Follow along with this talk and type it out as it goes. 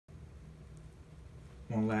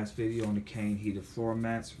One last video on the Kane heated floor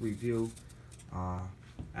mats review.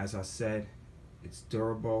 As I said, it's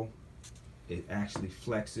durable. It actually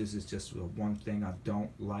flexes. It's just one thing I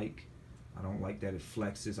don't like. I don't like that it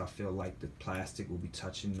flexes. I feel like the plastic will be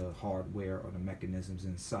touching the hardware or the mechanisms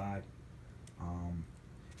inside.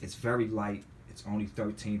 It's very light. It's only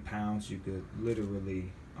 13 pounds. You could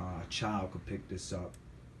literally, a child could pick this up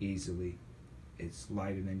easily. It's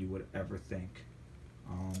lighter than you would ever think.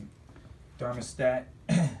 Thermostat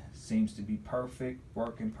seems to be perfect,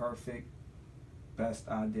 working perfect. Best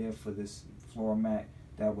idea for this floor mat.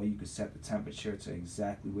 That way you can set the temperature to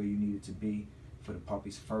exactly where you need it to be for the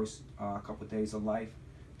puppy's first couple days of life.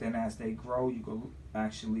 Then as they grow, you can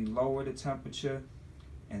actually lower the temperature,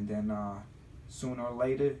 and then sooner or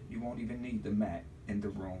later you won't even need the mat in the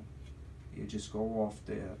room. You just go off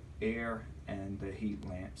the air and the heat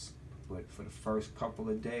lamps. But for the first couple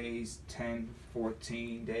of days, 10,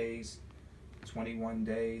 14 days, 21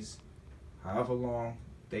 days, however long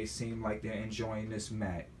they seem like they're enjoying this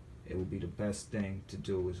mat, it would be the best thing to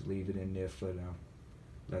do is leave it in there for them.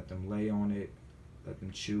 Let them lay on it, let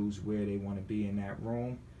them choose where they want to be in that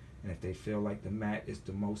room, and if they feel like the mat is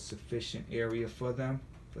the most sufficient area for them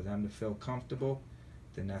to feel comfortable,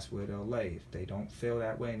 then that's where they'll lay. If they don't feel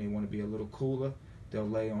that way and they want to be a little cooler, they'll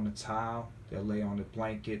lay on a tile, they'll lay on a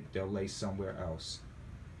blanket, they'll lay somewhere else.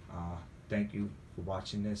 Thank you for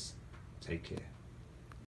watching this. Take care.